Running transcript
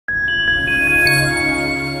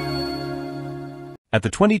At the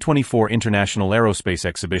 2024 International Aerospace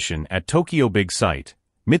Exhibition at Tokyo Big Sight,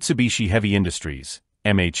 Mitsubishi Heavy Industries,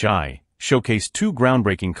 MHI, showcased two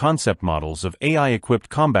groundbreaking concept models of AI-equipped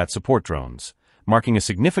combat support drones, marking a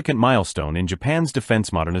significant milestone in Japan's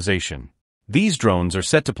defense modernization. These drones are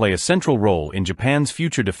set to play a central role in Japan's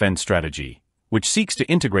future defense strategy, which seeks to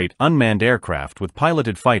integrate unmanned aircraft with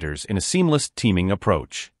piloted fighters in a seamless, teaming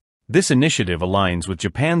approach. This initiative aligns with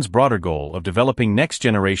Japan's broader goal of developing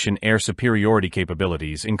next-generation air superiority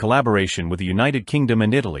capabilities in collaboration with the United Kingdom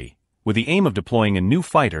and Italy, with the aim of deploying a new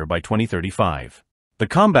fighter by 2035. The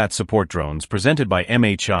combat support drones presented by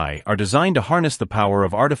MHI are designed to harness the power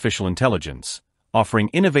of artificial intelligence, offering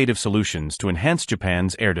innovative solutions to enhance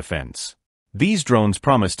Japan's air defense. These drones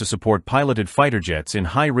promise to support piloted fighter jets in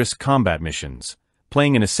high-risk combat missions,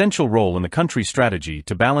 playing an essential role in the country's strategy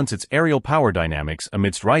to balance its aerial power dynamics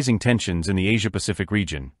amidst rising tensions in the Asia-Pacific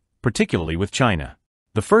region, particularly with China.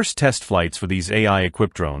 The first test flights for these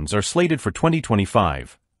AI-equipped drones are slated for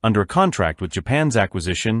 2025, under a contract with Japan's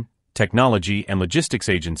Acquisition, Technology and Logistics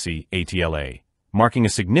Agency, ATLA, marking a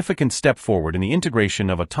significant step forward in the integration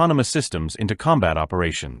of autonomous systems into combat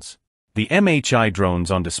operations. The MHI drones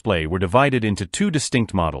on display were divided into two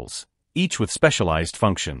distinct models, each with specialized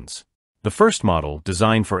functions. The first model,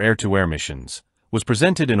 designed for air-to-air missions, was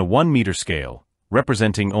presented in a 1-meter scale,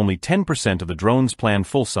 representing only 10% of the drone's planned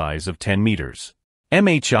full size of 10 meters.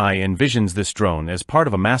 MHI envisions this drone as part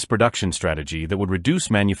of a mass production strategy that would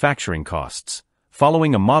reduce manufacturing costs,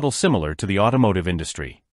 following a model similar to the automotive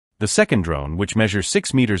industry. The second drone, which measures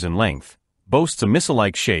 6 meters in length, boasts a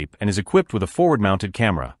missile-like shape and is equipped with a forward-mounted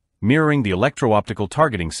camera, mirroring the electro-optical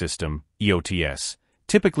targeting system, EOTS,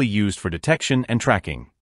 typically used for detection and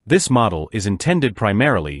tracking. This model is intended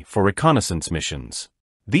primarily for reconnaissance missions.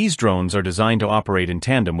 These drones are designed to operate in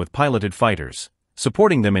tandem with piloted fighters,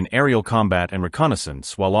 supporting them in aerial combat and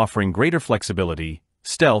reconnaissance while offering greater flexibility,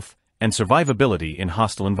 stealth, and survivability in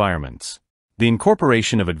hostile environments. The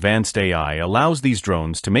incorporation of advanced AI allows these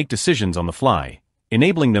drones to make decisions on the fly,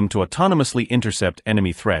 enabling them to autonomously intercept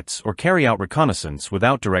enemy threats or carry out reconnaissance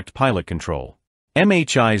without direct pilot control.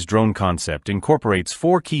 MHI's drone concept incorporates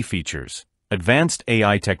 4 key features: advanced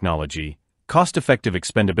AI technology, cost-effective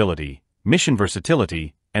expendability, mission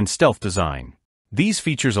versatility, and stealth design. These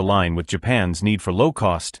features align with Japan's need for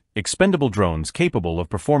low-cost, expendable drones capable of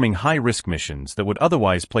performing high-risk missions that would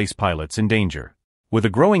otherwise place pilots in danger. With a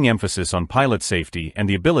growing emphasis on pilot safety and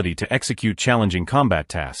the ability to execute challenging combat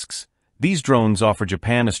tasks, these drones offer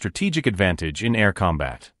Japan a strategic advantage in air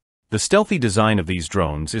combat. The stealthy design of these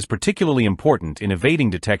drones is particularly important in evading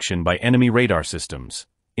detection by enemy radar systems,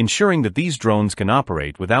 ensuring that these drones can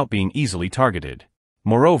operate without being easily targeted.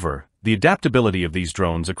 Moreover, the adaptability of these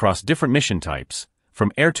drones across different mission types,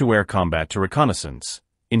 from air-to-air combat to reconnaissance,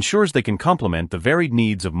 ensures they can complement the varied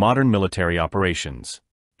needs of modern military operations.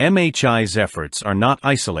 MHI's efforts are not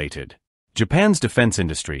isolated. Japan's defense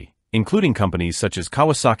industry, including companies such as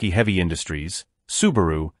Kawasaki Heavy Industries,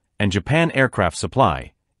 Subaru, and Japan Aircraft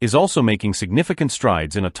Supply, is also making significant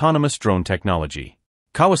strides in autonomous drone technology.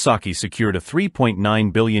 Kawasaki secured a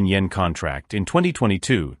 3.9 billion yen contract in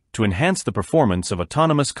 2022 to enhance the performance of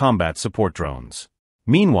autonomous combat support drones.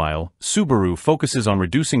 Meanwhile, Subaru focuses on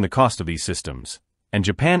reducing the cost of these systems, and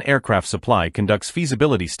Japan Aircraft Supply conducts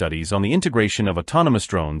feasibility studies on the integration of autonomous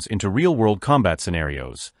drones into real-world combat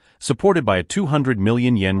scenarios, supported by a 200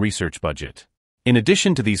 million yen research budget. In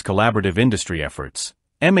addition to these collaborative industry efforts,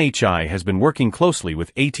 MHI has been working closely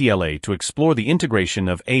with ATLA to explore the integration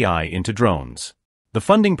of AI into drones. The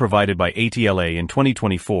funding provided by ATLA in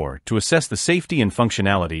 2024 to assess the safety and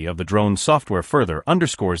functionality of the drone software further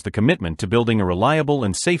underscores the commitment to building a reliable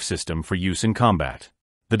and safe system for use in combat.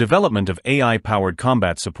 The development of AI-powered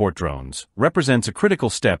combat support drones represents a critical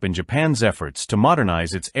step in Japan's efforts to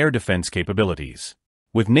modernize its air defense capabilities.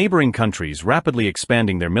 With neighboring countries rapidly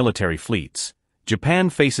expanding their military fleets, Japan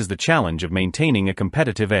faces the challenge of maintaining a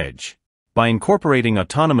competitive edge. By incorporating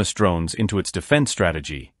autonomous drones into its defense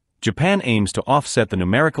strategy, Japan aims to offset the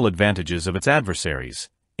numerical advantages of its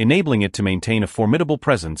adversaries, enabling it to maintain a formidable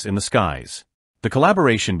presence in the skies. The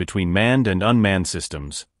collaboration between manned and unmanned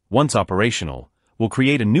systems, once operational, will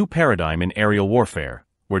create a new paradigm in aerial warfare,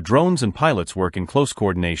 where drones and pilots work in close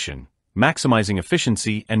coordination, maximizing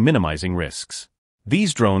efficiency and minimizing risks.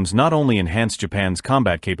 These drones not only enhance Japan's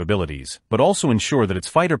combat capabilities, but also ensure that its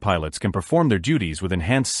fighter pilots can perform their duties with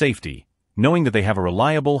enhanced safety, knowing that they have a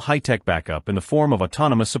reliable high-tech backup in the form of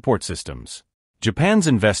autonomous support systems. Japan's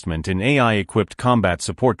investment in AI-equipped combat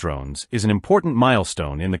support drones is an important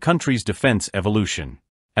milestone in the country's defense evolution.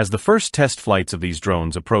 As the first test flights of these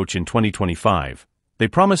drones approach in 2025, they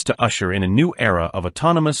promise to usher in a new era of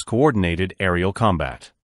autonomous, coordinated aerial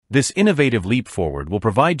combat. This innovative leap forward will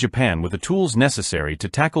provide Japan with the tools necessary to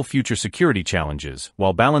tackle future security challenges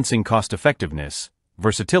while balancing cost-effectiveness,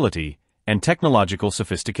 versatility, and technological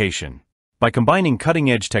sophistication. By combining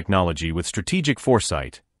cutting-edge technology with strategic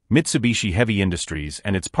foresight, Mitsubishi Heavy Industries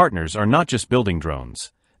and its partners are not just building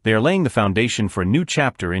drones, they are laying the foundation for a new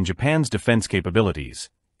chapter in Japan's defense capabilities,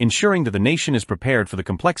 ensuring that the nation is prepared for the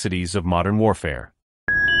complexities of modern warfare.